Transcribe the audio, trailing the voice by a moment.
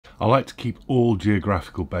I like to keep all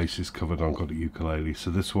geographical bases covered on GotAUkulele,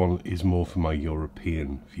 so this one is more for my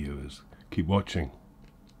European viewers. Keep watching.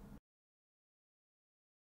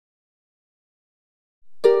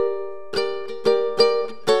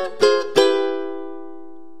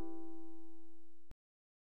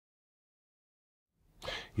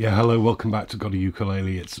 Yeah, hello, welcome back to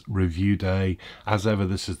GotAUkulele. It's review day. As ever,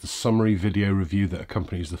 this is the summary video review that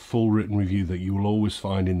accompanies the full written review that you will always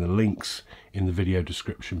find in the links in the video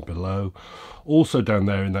description below. Also down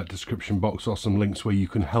there in that description box are some links where you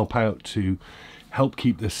can help out to help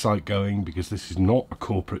keep this site going, because this is not a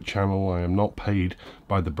corporate channel. I am not paid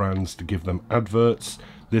by the brands to give them adverts.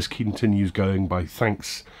 This continues going by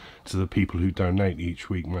thanks to the people who donate each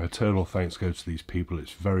week. My eternal thanks go to these people.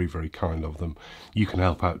 It's very, very kind of them. You can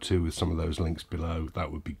help out too with some of those links below.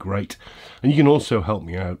 That would be great. And you can also help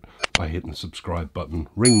me out by hitting the subscribe button,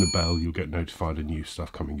 ring the bell. You'll get notified of new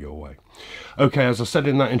stuff coming your way. Okay, as I said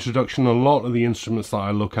in that introduction, a lot of the instruments that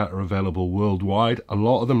I look at are available worldwide. A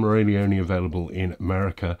lot of them are really only available in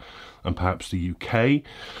America and perhaps the UK.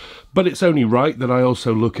 But it's only right that I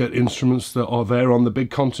also look at instruments that are there on the big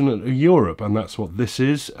continent of Europe, and that's what this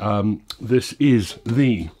is. This is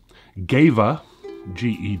the GEWA,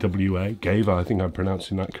 G-E-W-A, GEWA, I think I'm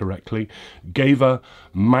pronouncing that correctly, GEWA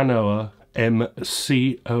Manoa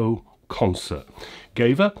MCO concert.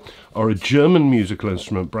 GEWA are a German musical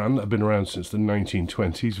instrument brand that have been around since the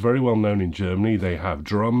 1920s, very well known in Germany. They have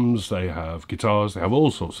drums, they have guitars, they have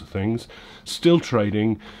all sorts of things. Still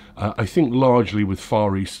trading, I think largely with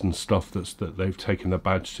Far Eastern stuff that they've taken their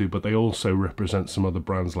badge to, but they also represent some other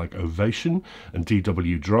brands like Ovation and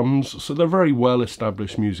DW Drums, so they're a very well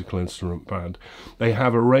established musical instrument band. They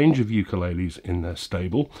have a range of ukuleles in their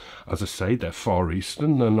stable. As I say, they're Far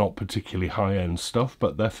Eastern, they're not particularly high-end stuff,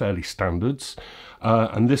 but they're fairly standards.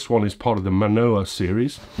 And this one is part of the Manoa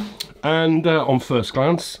series, and on first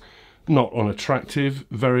glance, not unattractive,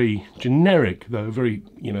 very generic though, very,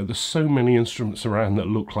 you know, there's so many instruments around that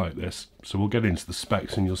look like this, so we'll get into the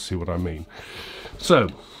specs and you'll see what I mean. So,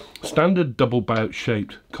 standard double bout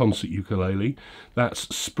shaped concert ukulele,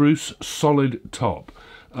 that's spruce solid top.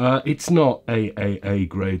 It's not A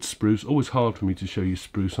grade spruce. Always hard for me to show you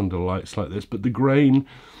spruce under lights like this, but the grain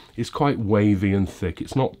is quite wavy and thick.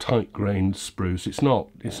 It's not tight grained spruce. It's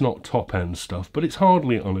not top end stuff, but it's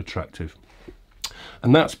hardly unattractive.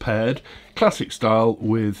 And that's paired, classic style,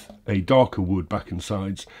 with a darker wood back and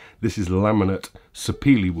sides. This is laminate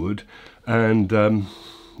sapele wood, and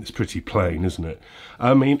it's pretty plain, isn't it?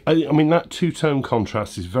 I mean that two-tone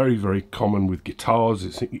contrast is very, very common with guitars.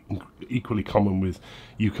 It's equally common with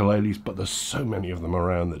ukuleles, but there's so many of them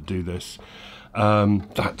around that do this.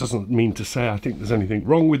 That doesn't mean to say I think there's anything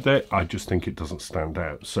wrong with it. I just think it doesn't stand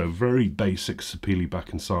out. So very basic sapele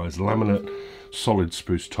back and sides, laminate, solid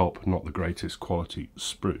spruce top, not the greatest quality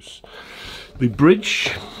spruce. The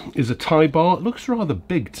bridge is a tie bar. It looks rather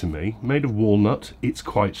big to me, made of walnut. It's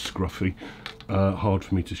quite scruffy. Hard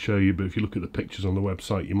for me to show you, but if you look at the pictures on the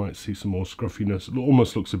website you might see some more scruffiness. It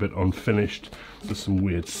almost looks a bit unfinished. There's some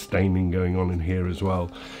weird staining going on in here as well.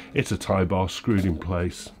 It's a tie bar screwed in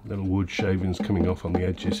place, little wood shavings coming off on the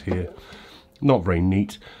edges here. Not very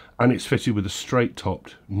neat, and it's fitted with a straight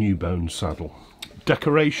topped new bone saddle.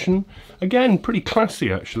 Decoration, again pretty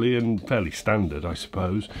classy actually, and fairly standard I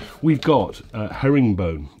suppose. We've got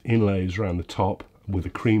herringbone inlays around the top with a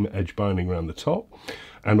cream edge binding around the top,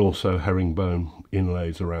 and also herringbone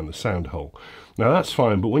inlays around the sound hole. Now that's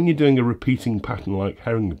fine, but when you're doing a repeating pattern like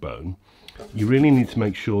herringbone, you really need to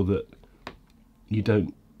make sure that you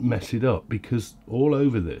don't mess it up, because all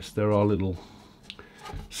over this there are little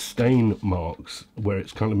stain marks where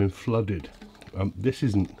it's kind of been flooded. This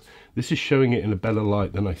is showing it in a better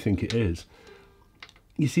light than I think it is.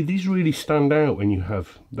 You see, these really stand out when you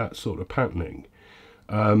have that sort of patterning.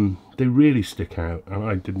 They really stick out, and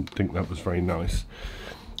I didn't think that was very nice.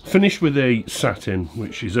 Finished with a satin,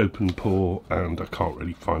 which is open pore, and I can't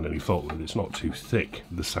really find any fault with it. It's not too thick,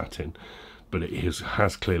 the satin, but it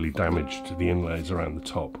has clearly damaged the inlays around the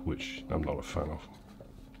top, which I'm not a fan of.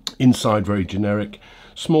 Inside, very generic,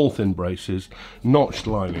 small thin braces, notched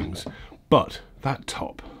linings, but that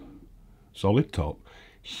top, solid top,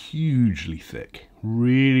 hugely thick,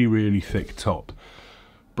 really, really thick top.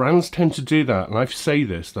 Brands tend to do that, and I say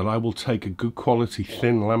this, that I will take a good quality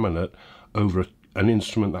thin laminate over an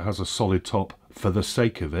instrument that has a solid top for the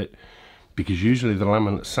sake of it, because usually the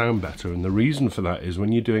laminates sound better, and the reason for that is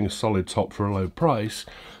when you're doing a solid top for a low price,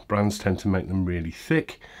 brands tend to make them really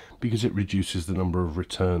thick because it reduces the number of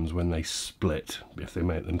returns when they split if they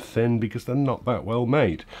make them thin, because they're not that well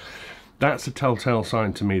made. That's a telltale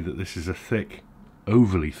sign to me that this is a thick,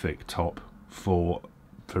 overly thick top for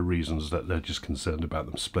for reasons that they're just concerned about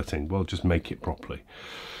them splitting. Well, just make it properly.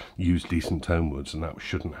 Use decent tone woods, and that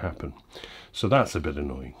shouldn't happen. So that's a bit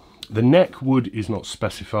annoying. The neck wood is not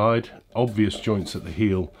specified. Obvious joints at the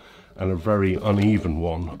heel and a very uneven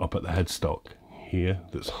one up at the headstock here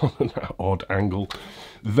that's on an odd angle.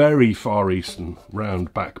 Very Far Eastern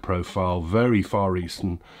round back profile, very Far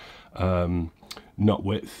Eastern nut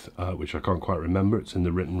width, which I can't quite remember. It's in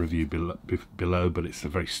the written review below, but it's a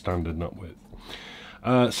very standard nut width.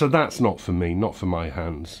 So that's not for me, not for my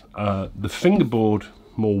hands. The fingerboard,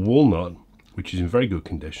 more walnut, which is in very good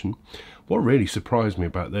condition. What really surprised me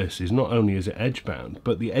about this is not only is it edge bound,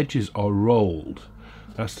 but the edges are rolled.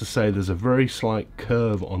 That's to say there's a very slight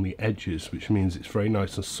curve on the edges, which means it's very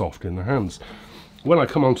nice and soft in the hands. When I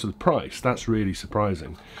come on to the price, that's really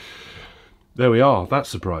surprising. There we are, that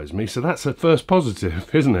surprised me. So that's a first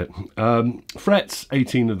positive, isn't it? Frets,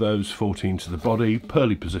 18 of those, 14 to the body.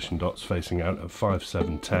 Pearly position dots facing out at 5,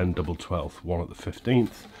 7, 10, double 12th, 1 at the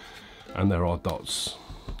 15th. And there are dots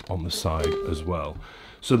on the side as well.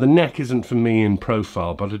 So the neck isn't for me in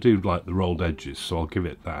profile, but I do like the rolled edges, so I'll give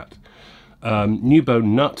it that. New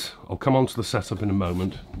bone nut, I'll come on to the setup in a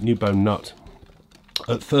moment. New bone nut,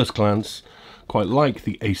 at first glance, quite like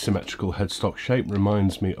the asymmetrical headstock shape,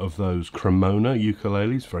 reminds me of those Cremona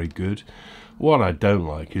ukuleles, very good. What I don't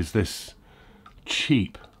like is this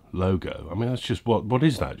cheap logo. I mean, that's just, what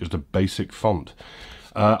is that? Just a basic font.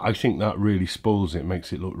 I think that really spoils it,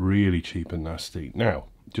 makes it look really cheap and nasty. Now,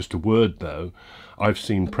 just a word though, I've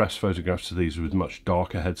seen press photographs of these with much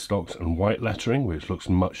darker headstocks and white lettering, which looks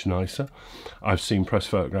much nicer. I've seen press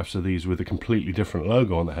photographs of these with a completely different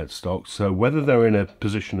logo on the headstock, so whether they're in a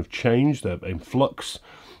position of change, they're in flux,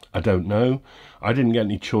 I don't know. I didn't get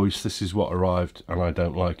any choice, this is what arrived and I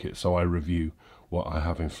don't like it, so I review what I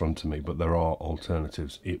have in front of me, but there are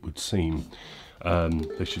alternatives, it would seem.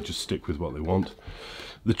 They should just stick with what they want.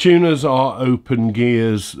 The tuners are open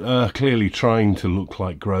gears, clearly trying to look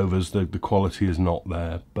like Grovers. The quality is not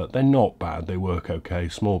there, but they're not bad. They work okay.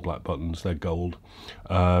 Small black buttons, they're gold.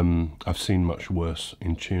 I've seen much worse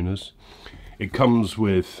in tuners. It comes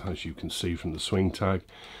with, as you can see from the swing tag,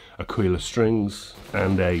 Aquila strings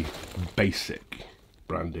and a basic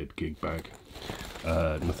branded gig bag.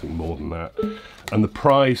 Nothing more than that. And the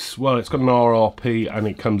price, well, it's got an RRP and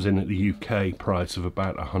it comes in at the UK price of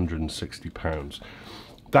about £160.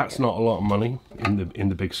 That's not a lot of money in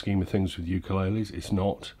the big scheme of things with ukuleles. It's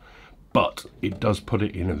not, but it does put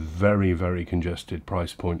it in a very, very congested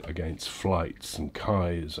price point against Flights and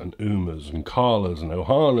Kais and Umas and Kalas and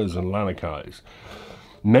Ohanas and Lanakais,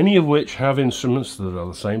 many of which have instruments that are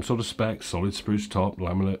the same sort of spec, solid spruce top,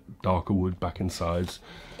 laminate, darker wood back and sides.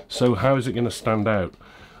 So how is it going to stand out?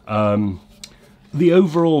 The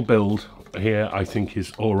overall build here I think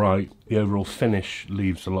is alright. The overall finish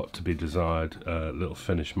leaves a lot to be desired. Little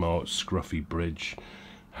finish marks, scruffy bridge,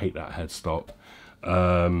 hate that headstock.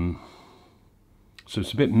 So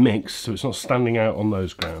it's a bit mixed, so it's not standing out on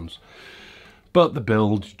those grounds. But the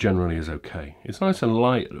build generally is okay. It's nice and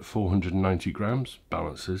light at 490 grams,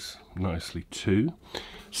 balances nicely too.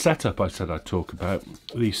 Setup I said I'd talk about.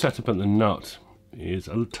 The setup at the nut is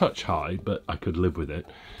a touch high, but I could live with it.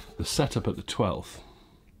 The setup at the 12th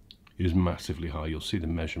is massively high. You'll see the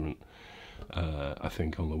measurement, I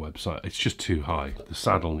think, on the website. It's just too high. The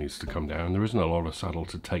saddle needs to come down. There isn't a lot of saddle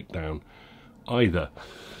to take down either.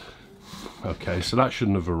 Okay, so that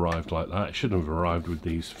shouldn't have arrived like that. It shouldn't have arrived with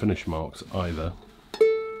these finish marks either.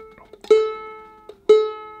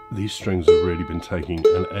 These strings have really been taking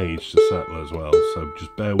an age to settle as well, so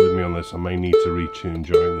just bear with me on this. I may need to retune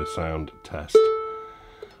during the sound test.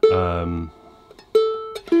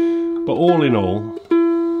 But all in all,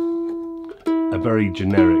 a very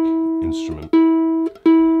generic instrument.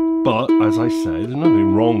 But, as I say, there's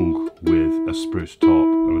nothing wrong with a spruce top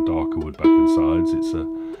and a darker wood back and sides. It's a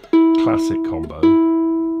classic combo.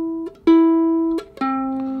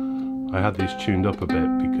 I had these tuned up a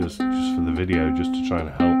bit because just for the video, just to try and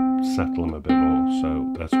help settle them a bit more,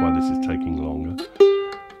 so that's why this is taking longer.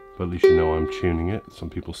 But at least you know I'm tuning it. Some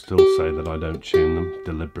people still say that I don't tune them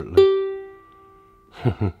deliberately.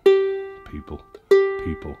 People.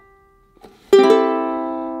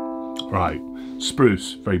 Right,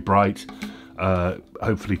 spruce, very bright,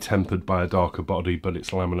 hopefully tempered by a darker body, but it's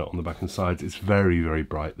laminate on the back and sides. It's very, very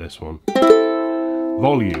bright, this one.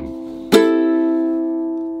 Volume.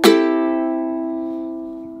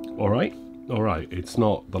 Alright, it's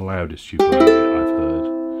not the loudest ukulele I've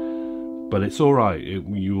heard, but it's alright,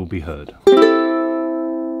 you will be heard.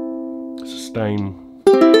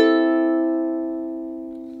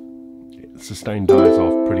 Sustain dies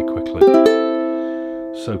off pretty quickly.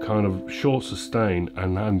 So kind of short sustain,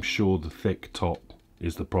 and I'm sure the thick top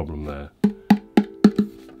is the problem there.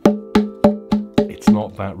 It's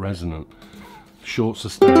not that resonant. Short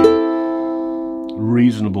sustain,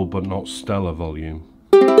 reasonable but not stellar volume,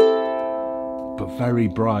 but very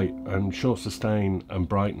bright, and short sustain and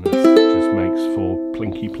brightness just makes for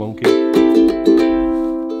plinky plonky.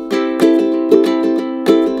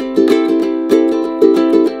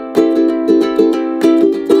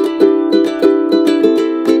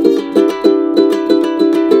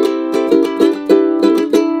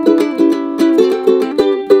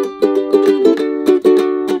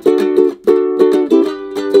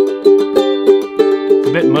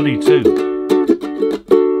 A bit muddy too.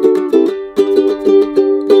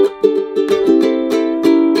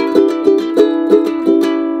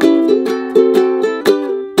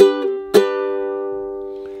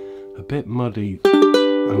 A bit muddy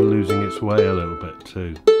and losing its way a little bit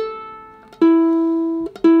too.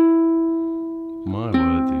 My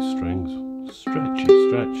word, these strings. Stretchy,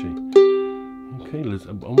 stretchy. Ukeles,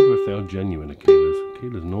 I wonder if they are genuine ukeles.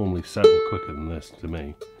 Ukeles normally sound quicker than this to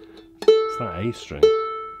me. It's that A string.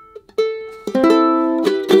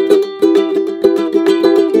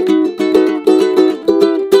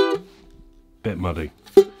 Bit muddy.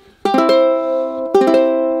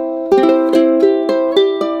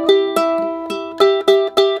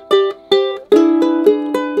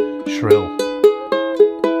 Shrill.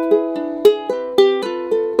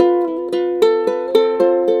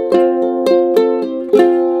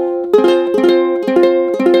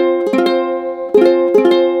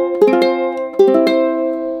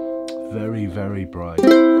 Very, very bright.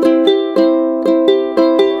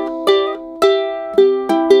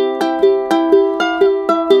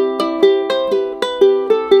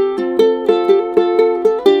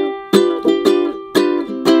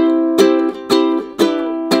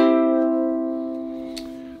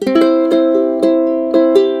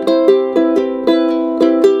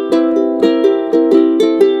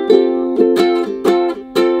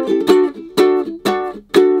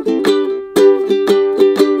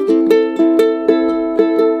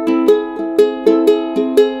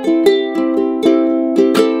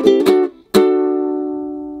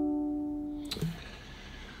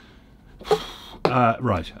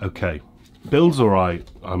 Right, okay. Build's alright.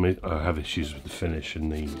 I mean, I have issues with the finish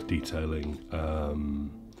and the detailing.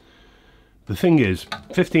 The thing is,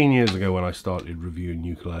 15 years ago when I started reviewing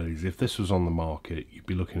ukuleles, if this was on the market, you'd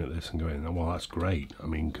be looking at this and going, well, that's great. I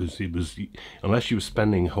mean, because it was, unless you were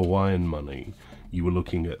spending Hawaiian money, you were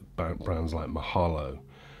looking at brands like Mahalo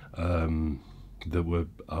that were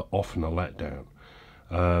often a letdown.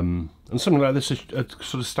 And something like this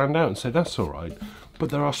sort of stand out and say, that's all right. But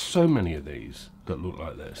there are so many of these that look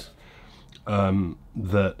like this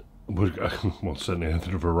that would, well, certainly that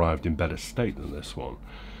have arrived in better state than this one.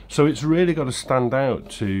 So it's really got to stand out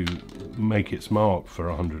to make its mark for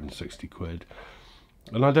 160 quid.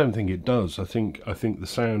 And I don't think it does. I think the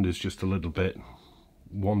sound is just a little bit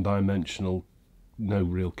one-dimensional, no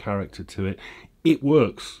real character to it. It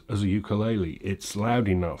works as a ukulele. It's loud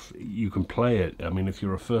enough. You can play it. I mean, if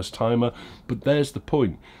you're a first timer, but there's the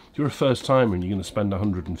point. If you're a first timer and you're going to spend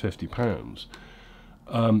 £150,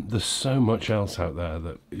 there's so much else out there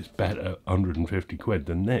that is better 150 quid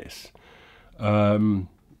than this. I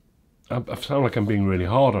sound like I'm being really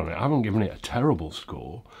hard on it. I haven't given it a terrible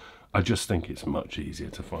score. I just think it's much easier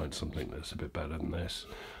to find something that's a bit better than this.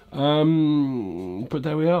 But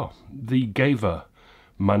there we are. The GEWA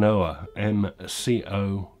Manoa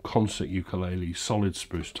MCO concert ukulele, solid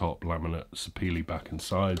spruce top, laminate, sapele back and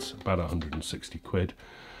sides, about 160 quid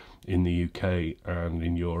in the UK and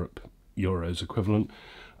in Europe, euros equivalent.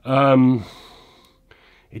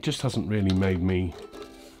 It just hasn't really made me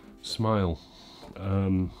smile.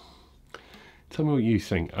 Tell me what you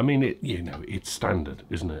think. I mean, it's standard,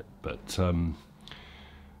 isn't it? But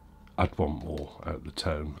I'd want more out of the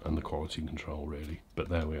tone and the quality control, really. But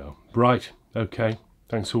there we are. Right, okay.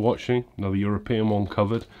 Thanks for watching. Another European one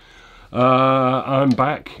covered. I'm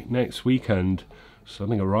back next weekend.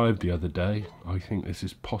 Something arrived the other day. I think this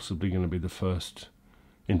is possibly going to be the first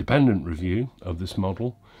independent review of this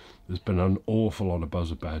model. There's been an awful lot of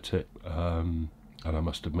buzz about it. And I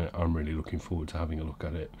must admit, I'm really looking forward to having a look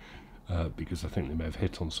at it. Because I think they may have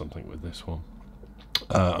hit on something with this one.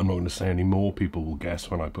 I'm not going to say any more. People will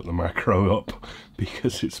guess when I put the macro up,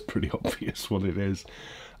 because it's pretty obvious what it is.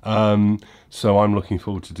 So I'm looking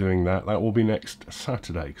forward to doing that. That will be next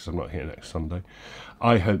Saturday, because I'm not here next Sunday.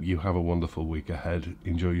 I hope you have a wonderful week ahead.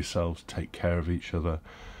 Enjoy yourselves. Take care of each other.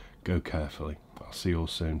 Go carefully. I'll see you all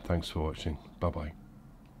soon. Thanks for watching. Bye-bye.